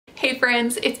Hey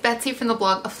friends, it's Betsy from the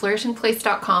blog of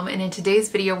flourishingplace.com, and in today's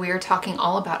video we are talking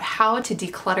all about how to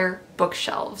declutter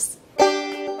bookshelves.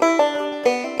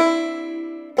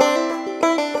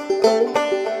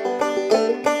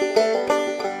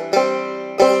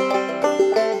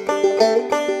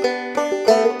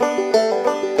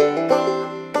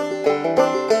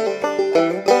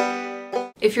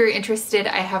 If you're interested,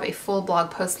 I have a full blog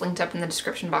post linked up in the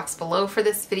description box below for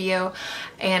this video.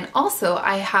 And also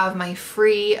I have my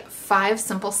free 5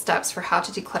 simple steps for how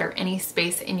to declutter any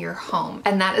space in your home.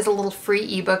 And that is a little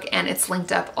free ebook, and it's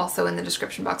linked up also in the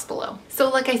description box below. So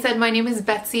like I said, my name is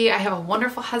Betsy. I have a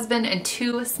wonderful husband and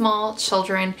 2 small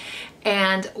children,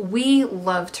 and we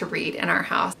love to read in our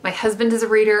house. My husband is a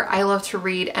reader, I love to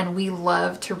read, and we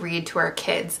love to read to our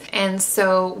kids. And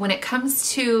so when it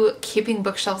comes to keeping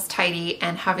bookshelves tidy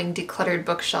and having decluttered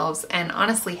bookshelves, and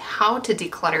honestly how to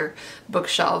declutter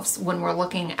bookshelves when we're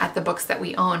looking at the books that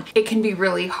we own, it can be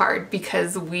really hard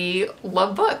because we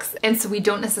love books, and so we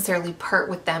don't necessarily part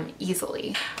with them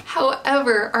easily.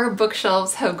 However, our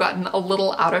bookshelves have gotten a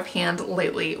little out of hand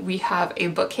lately. We have a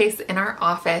bookcase in our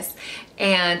office,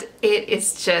 and it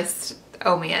is just,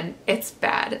 oh man, it's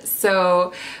bad.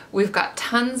 So we've got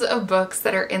tons of books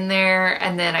that are in there,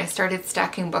 and then I started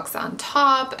stacking books on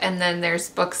top, and then there's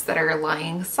books that are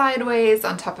lying sideways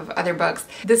on top of other books.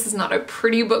 This is not a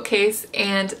pretty bookcase,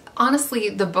 and honestly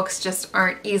the books just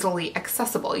aren't easily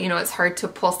accessible. You know, it's hard to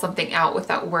pull something out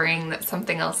without worrying that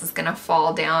something else is gonna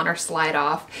fall down or slide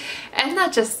off, and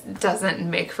that just doesn't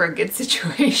make for a good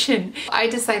situation. I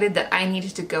decided that I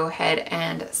needed to go ahead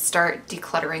and start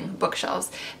decluttering bookshelves.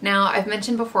 Now, I've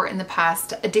mentioned before in the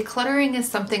past, decluttering is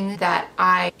something that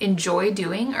I enjoy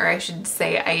doing, or I should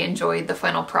say I enjoy the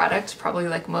final product, probably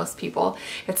like most people.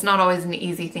 It's not always an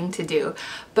easy thing to do.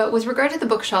 But with regard to the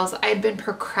bookshelves, I had been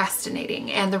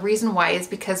procrastinating, and the reason why is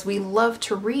because we love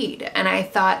to read, and I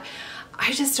thought,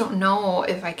 I just don't know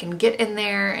if I can get in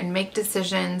there and make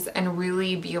decisions and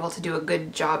really be able to do a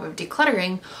good job of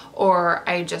decluttering, or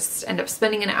I just end up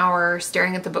spending an hour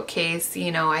staring at the bookcase.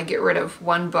 You know, I get rid of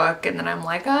one book and then I'm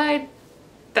like,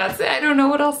 that's it, I don't know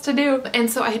what else to do. And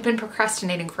so I had been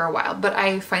procrastinating for a while, but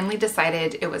I finally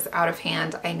decided it was out of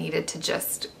hand. I needed to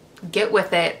just get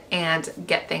with it and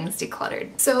get things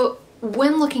decluttered. So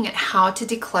when looking at how to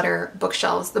declutter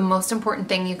bookshelves, the most important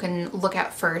thing you can look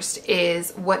at first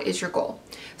is, what is your goal?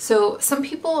 So some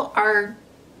people are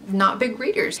not big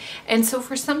readers, and so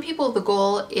for some people the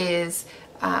goal is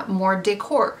more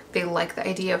decor. They like the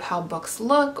idea of how books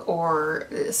look, or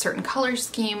a certain color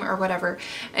scheme or whatever.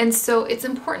 And so it's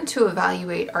important to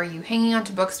evaluate, are you hanging on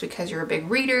to books because you're a big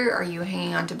reader? Are you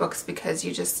hanging on to books because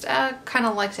you just kind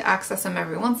of like to access them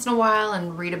every once in a while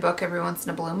and read a book every once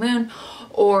in a blue moon?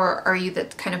 Or are you the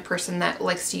kind of person that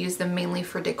likes to use them mainly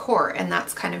for decor, and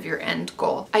that's kind of your end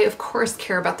goal? I of course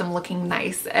care about them looking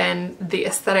nice, and the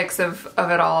aesthetics of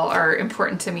it all are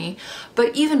important to me.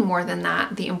 But even more than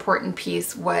that, the important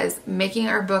piece was making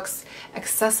our books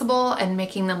accessible and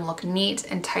making them look neat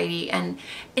and tidy and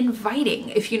inviting,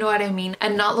 if you know what I mean,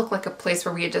 and not look like a place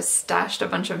where we had just stashed a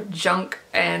bunch of junk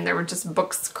and there were just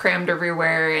books crammed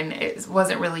everywhere and it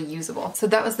wasn't really usable. So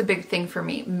that was the big thing for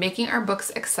me, making our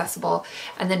books accessible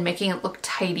and then making it look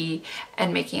tidy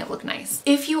and making it look nice.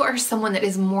 If you are someone that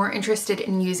is more interested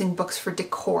in using books for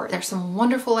decor, there's some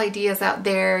wonderful ideas out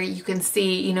there. You can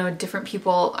see, you know, different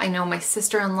people. I know my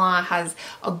sister-in-law has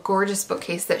a gorgeous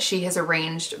bookcase that she has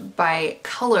arranged by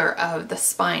color of the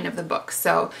spine of the book.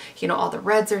 So, you know, all the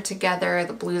reds are together,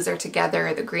 the blues are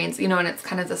together, the greens, you know, and it's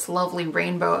kind of this lovely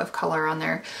rainbow of color on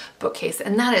their bookcase,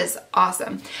 and that is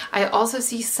awesome. I also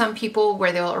see some people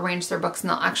where they'll arrange their books and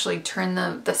they'll actually turn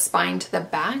the spine to the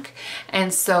back,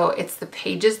 and so it's the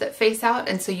pages that face out,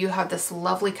 and so you have this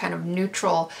lovely kind of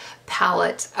neutral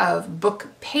palette of book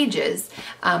pages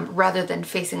rather than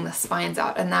facing the spines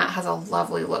out, and that has a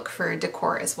lovely look for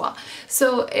decor as well.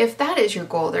 So if that is your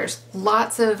goal, there's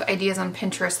lots of ideas on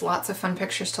Pinterest, lots of fun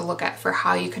pictures to look at for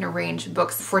how you can arrange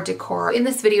books for decor. In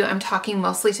this video, I'm talking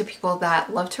mostly to people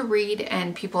that love to read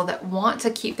and people that want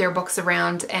to keep their books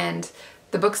around, and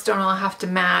the books don't all have to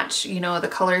match, you know, the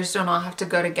colors don't all have to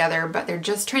go together, but they're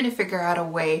just trying to figure out a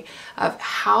way of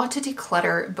how to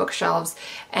declutter bookshelves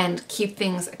and keep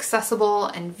things accessible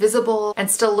and visible and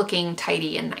still looking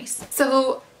tidy and nice.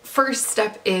 So first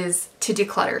step is to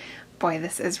declutter. Boy,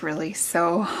 this is really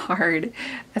so hard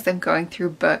as I'm going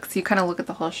through books. You kind of look at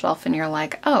the whole shelf and you're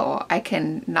like, oh, I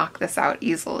can knock this out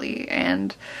easily,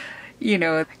 and you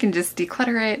know, I can just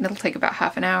declutter it and it'll take about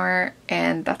half an hour,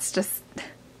 and that's just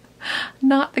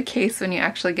not the case when you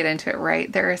actually get into it,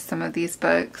 right? There are some of these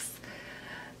books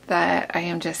that I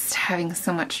am just having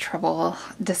so much trouble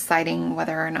deciding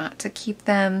whether or not to keep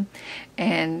them,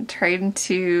 and trying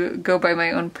to go by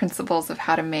my own principles of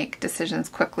how to make decisions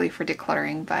quickly for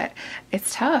decluttering, but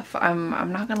it's tough. I'm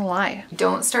not gonna lie.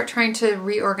 Don't start trying to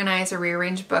reorganize or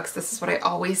rearrange books. This is what I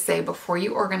always say: before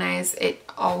you organize, it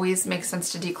always makes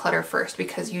sense to declutter first,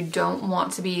 because you don't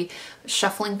want to be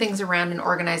shuffling things around and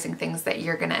organizing things that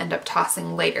you're gonna end up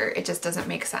tossing later. It just doesn't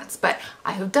make sense. But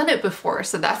I have done it before,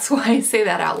 so that's why I say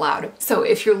that out loud. So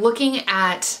if you're looking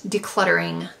at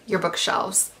decluttering your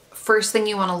bookshelves, first thing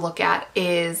you want to look at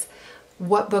is,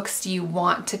 what books do you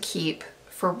want to keep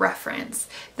for reference?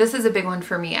 This is a big one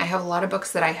for me. I have a lot of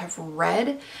books that I have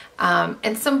read,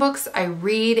 and some books I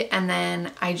read and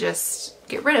then I just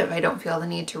get rid of. I don't feel the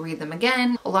need to read them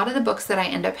again. A lot of the books that I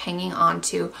end up hanging on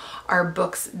to are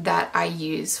books that I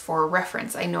use for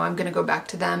reference. I know I'm going to go back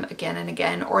to them again and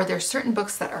again, or there's certain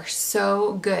books that are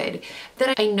so good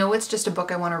that I know it's just a book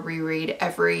I want to reread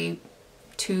every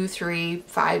 2, 3,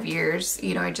 5 years.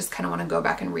 You know, I just kind of want to go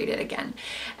back and read it again.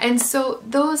 And so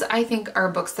those, I think, are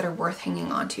books that are worth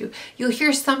hanging on to. You'll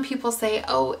hear some people say,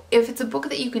 oh, if it's a book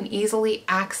that you can easily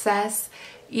access,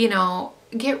 you know,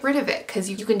 get rid of it, because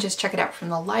you can just check it out from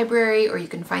the library, or you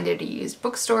can find it at a used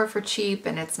bookstore for cheap,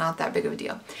 and it's not that big of a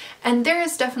deal. And there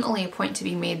is definitely a point to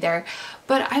be made there.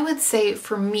 But I would say,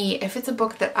 for me, if it's a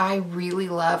book that I really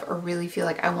love or really feel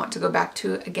like I want to go back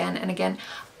to again and again,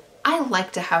 I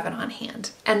like to have it on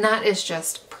hand, and that is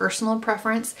just personal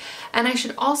preference. And I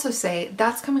should also say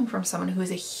that's coming from someone who is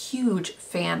a huge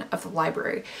fan of the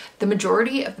library. The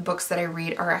majority of the books that I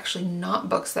read are actually not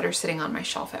books that are sitting on my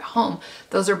shelf at home.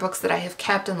 Those are books that I have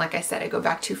kept, and like I said, I go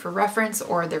back to for reference,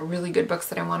 or they're really good books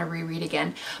that I want to reread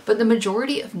again. But the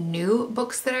majority of new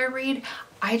books that I read,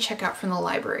 I check out from the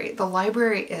library. The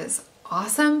library is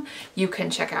awesome. You can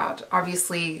check out,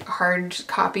 obviously, hard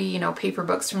copy, you know, paper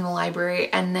books from the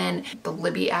library, and then the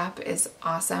Libby app is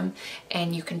awesome,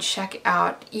 and you can check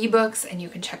out ebooks, and you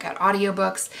can check out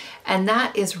audiobooks, and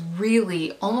that is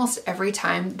really, almost every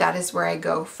time, that is where I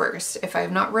go first. If I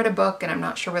have not read a book and I'm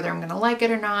not sure whether I'm gonna like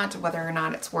it or not, whether or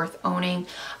not it's worth owning,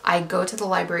 I go to the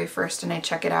library first and I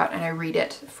check it out and I read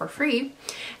it for free.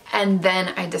 And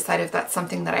then I decide if that's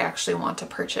something that I actually want to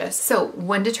purchase. So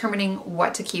when determining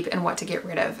what to keep and what to get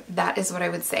rid of, that is what I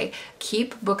would say.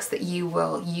 Keep books that you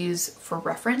will use for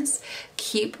reference.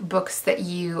 Keep books that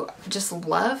you just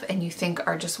love and you think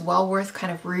are just well worth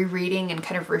kind of rereading and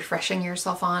kind of refreshing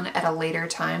yourself on at a later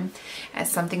time, as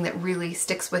something that really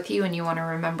sticks with you and you want to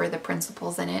remember the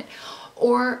principles in it.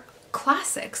 Or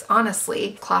classics,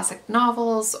 honestly, classic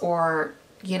novels, or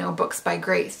you know, books by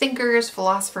great thinkers,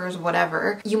 philosophers,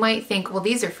 whatever. You might think, well,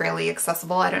 these are fairly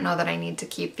accessible. I don't know that I need to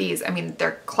keep these. I mean,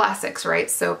 they're classics, right?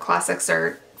 So classics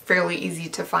are fairly easy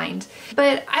to find.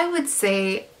 But I would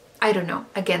say, I don't know.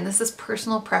 Again, this is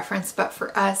personal preference, but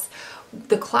for us,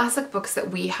 the classic books that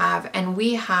we have, and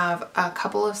we have a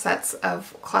couple of sets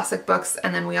of classic books,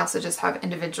 and then we also just have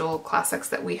individual classics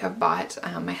that we have bought,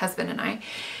 my husband and I.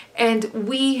 And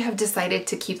we have decided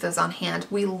to keep those on hand.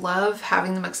 We love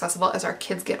having them accessible. As our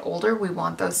kids get older, we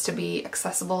want those to be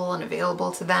accessible and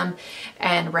available to them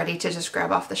and ready to just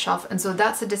grab off the shelf. And so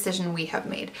that's a decision we have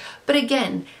made. But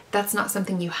again, that's not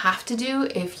something you have to do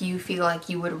if you feel like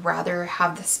you would rather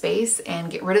have the space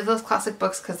and get rid of those classic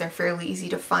books because they're fairly easy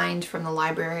to find from the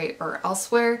library or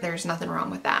elsewhere. There's nothing wrong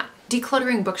with that.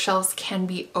 Decluttering bookshelves can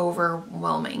be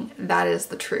overwhelming. That is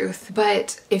the truth.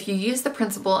 But if you use the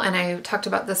principle, and I talked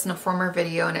about this in a former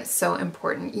video and it's so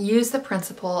important, use the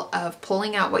principle of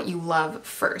pulling out what you love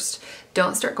first.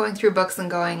 Don't start going through books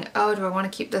and going, oh, do I want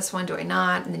to keep this one? Do I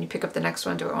not? And then you pick up the next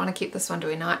one. Do I want to keep this one? Do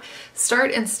I not?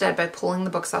 Start instead by pulling the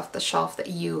books off the shelf that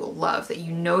you love, that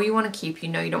you know you want to keep, you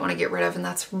know you don't want to get rid of, and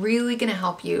that's really going to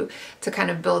help you to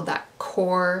kind of build that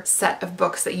core set of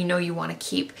books that you know you want to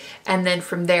keep. And then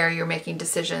from there, you're making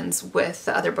decisions with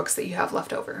the other books that you have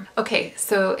left over. Okay,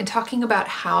 so in talking about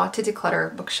how to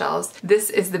declutter bookshelves, this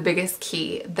is the biggest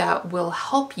key that will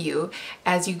help you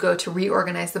as you go to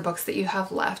reorganize the books that you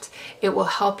have left. It will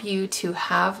help you to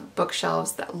have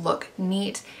bookshelves that look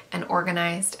neat and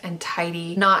organized and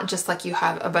tidy, not just like you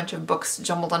have a bunch of books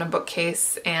jumbled on a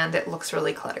bookcase and it looks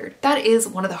really cluttered. That is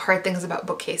one of the hard things about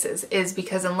bookcases, is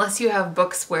because unless you have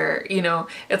books where, you know,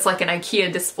 it's like an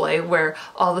IKEA display where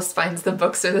all the spines of the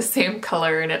books are the same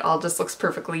color and it all just looks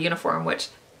perfectly uniform, which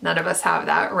none of us have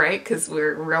that, right? Because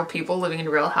we're real people living in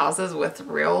real houses with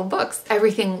real books.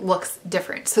 Everything looks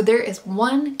different. So there is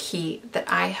one key that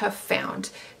I have found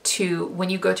to, when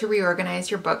you go to reorganize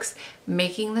your books,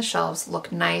 making the shelves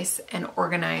look nice and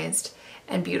organized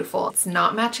and beautiful. It's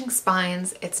not matching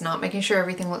spines. It's not making sure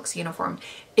everything looks uniform.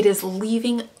 It is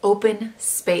leaving open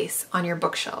space on your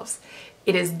bookshelves.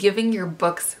 It is giving your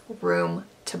books room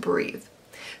to breathe.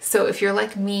 So if you're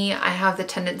like me, I have the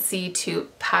tendency to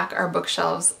pack our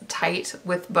bookshelves tight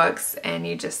with books, and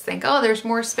you just think, oh, there's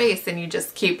more space, and you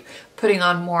just keep putting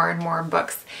on more and more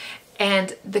books.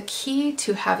 And the key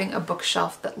to having a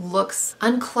bookshelf that looks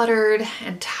uncluttered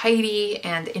and tidy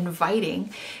and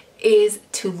inviting is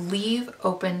to leave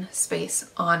open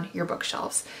space on your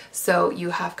bookshelves. So you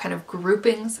have kind of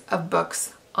groupings of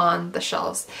books on the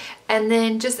shelves, and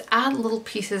then just add little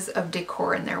pieces of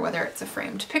decor in there, whether it's a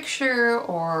framed picture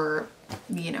or,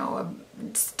 you know, a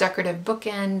decorative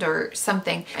bookend or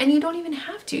something. And you don't even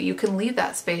have to. You can leave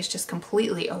that space just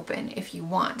completely open if you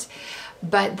want.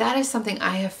 But that is something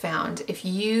I have found. If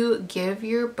you give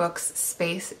your books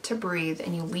space to breathe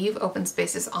and you leave open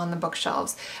spaces on the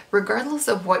bookshelves, regardless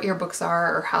of what your books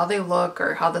are or how they look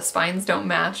or how the spines don't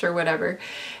match or whatever,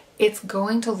 it's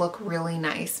going to look really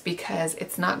nice because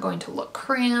it's not going to look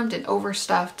cramped and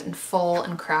overstuffed and full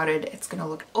and crowded. It's going to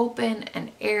look open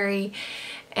and airy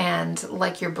and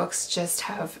like your books just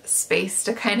have space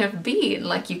to kind of be, and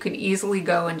like you can easily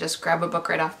go and just grab a book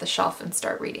right off the shelf and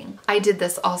start reading. I did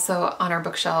this also on our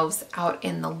bookshelves out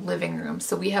in the living room.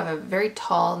 So we have a very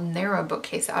tall, narrow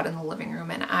bookcase out in the living room,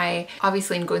 and I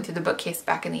obviously, in going through the bookcase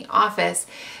back in the office,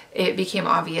 it became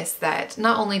obvious that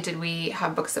not only did we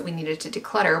have books that we needed to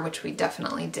declutter, which we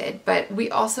definitely did, but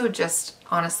we also just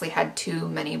honestly had too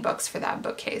many books for that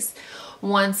bookcase.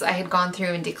 Once I had gone through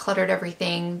and decluttered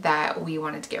everything that we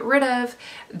wanted to get rid of,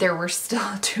 there were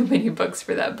still too many books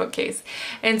for that bookcase.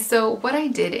 And so what I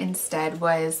did instead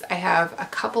was I have a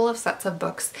couple of sets of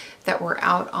books that were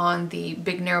out on the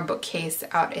big narrow bookcase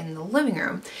out in the living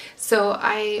room. So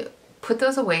I put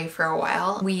those away for a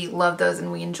while. We love those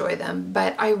and we enjoy them,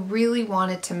 but I really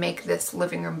wanted to make this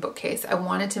living room bookcase, I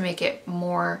wanted to make it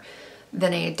more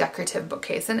than a decorative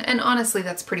bookcase. And honestly,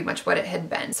 that's pretty much what it had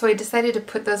been. So I decided to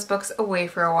put those books away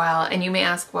for a while, and you may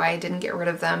ask why I didn't get rid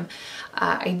of them.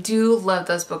 I do love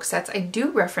those book sets. I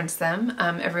do reference them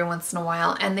every once in a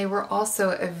while, and they were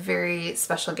also a very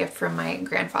special gift from my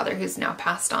grandfather who's now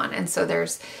passed on. And so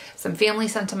there's some family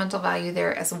sentimental value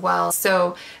there as well.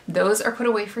 So those are put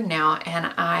away for now,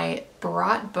 and I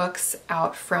brought books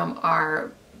out from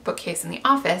our bookcase in the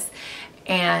office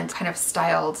and kind of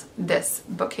styled this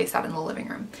bookcase out in the living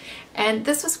room. And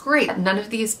this was great. None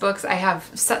of these books, I have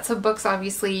sets of books,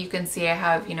 obviously. You can see I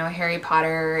have, you know, Harry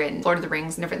Potter and Lord of the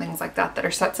Rings and different things like that that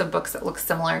are sets of books that look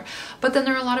similar. But then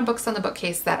there are a lot of books on the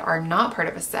bookcase that are not part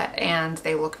of a set and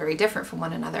they look very different from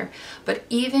one another. But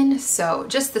even so,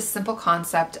 just the simple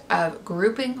concept of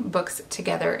grouping books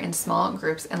together in small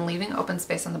groups and leaving open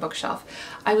space on the bookshelf,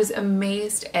 I was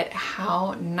amazed at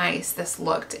how nice this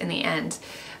looked in the end.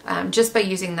 Just by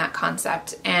using that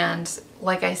concept. And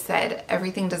like I said,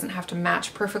 everything doesn't have to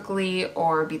match perfectly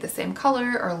or be the same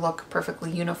color or look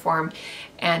perfectly uniform,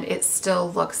 and it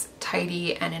still looks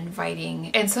tidy and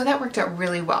inviting. And so that worked out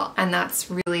really well, and that's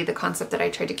really the concept that I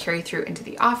tried to carry through into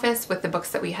the office with the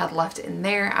books that we had left in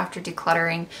there after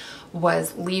decluttering,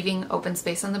 was leaving open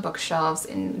space on the bookshelves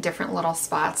in different little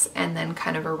spots and then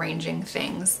kind of arranging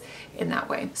things in that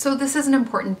way. So this is an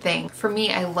important thing. For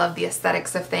me, I love the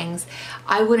aesthetics of things.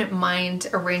 I wouldn't mind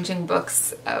arranging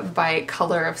books by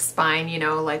color of spine, you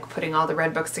know, like putting all the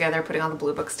red books together, putting all the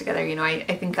blue books together, you know, I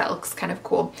think that looks kind of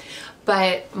cool.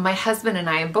 But my husband and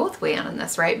I both weigh in on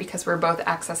this, right? Because we're both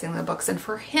accessing the books. And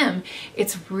for him,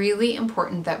 it's really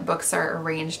important that books are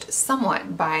arranged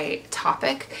somewhat by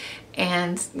topic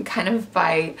and kind of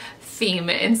by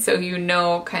theme. And so you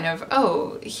know kind of,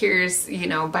 oh, here's, you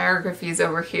know, biographies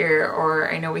over here,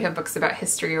 or I know we have books about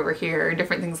history over here, or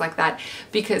different things like that,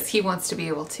 because he wants to be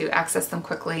able to access them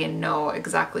quickly and know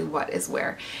exactly what is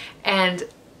where. And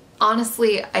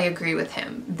honestly, I agree with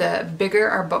him. The bigger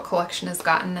our book collection has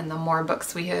gotten and the more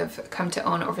books we have come to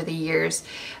own over the years,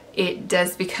 it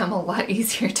does become a lot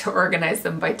easier to organize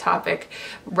them by topic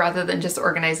rather than just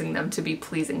organizing them to be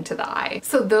pleasing to the eye.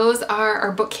 So those are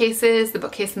our bookcases, the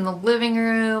bookcase in the living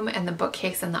room and the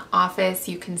bookcase in the office.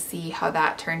 You can see how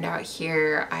that turned out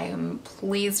here. I am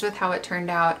pleased with how it turned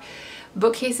out.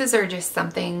 Bookcases are just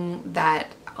something that,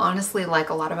 honestly, like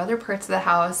a lot of other parts of the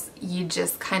house, you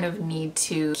just kind of need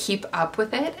to keep up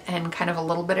with it and kind of a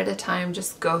little bit at a time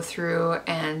just go through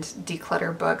and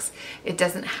declutter books. It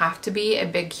doesn't have to be a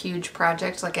big, huge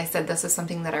project. Like I said, this is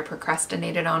something that I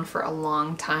procrastinated on for a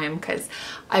long time because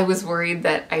I was worried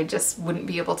that I just wouldn't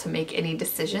be able to make any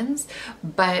decisions.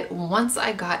 But once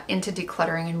I got into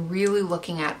decluttering and really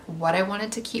looking at what I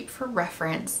wanted to keep for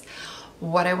reference,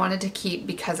 what I wanted to keep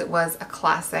because it was a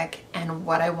classic, and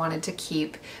what I wanted to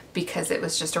keep because it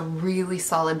was just a really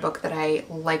solid book that I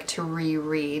like to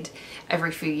reread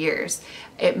every few years.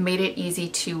 It made it easy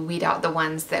to weed out the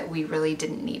ones that we really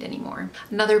didn't need anymore.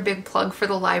 Another big plug for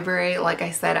the library. Like I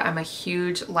said, I'm a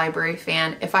huge library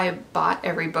fan. If I bought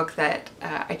every book that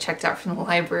I checked out from the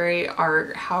library,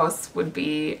 our house would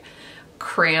be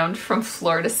crammed from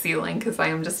floor to ceiling because I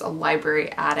am just a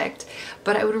library addict.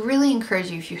 But I would really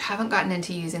encourage you, if you haven't gotten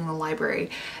into using the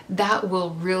library, that will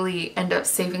really end up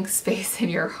saving space in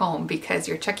your home because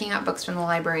you're checking out books from the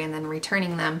library and then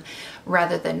returning them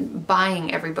rather than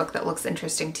buying every book that looks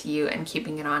interesting to you and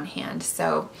keeping it on hand.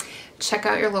 So check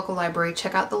out your local library,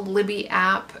 check out the Libby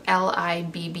app,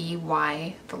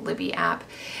 L-I-B-B-Y, the Libby app,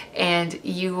 and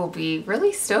you will be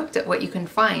really stoked at what you can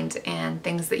find and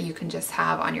things that you can just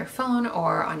have on your phone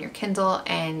or on your Kindle,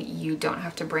 and you don't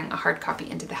have to bring a hard copy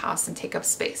into the house and take up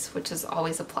space, which is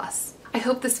always a plus. I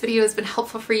hope this video has been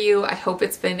helpful for you. I hope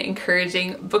it's been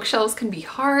encouraging. Bookshelves can be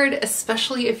hard,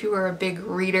 especially if you are a big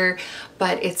reader,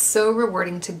 but it's so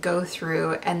rewarding to go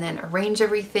through and then arrange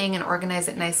everything and organize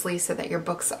it nicely so that your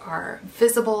books are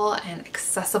visible and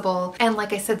accessible. And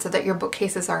like I said, so that your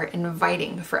bookcases are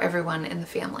inviting for everyone in the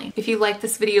family. If you like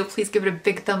this video, please give it a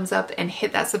big thumbs up and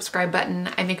hit that subscribe button.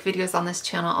 I make videos on this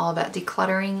channel all about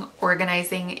decluttering,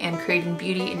 organizing, and creating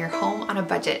beauty in your home on a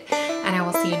budget. And I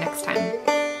will see you next time.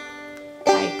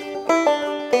 Bye.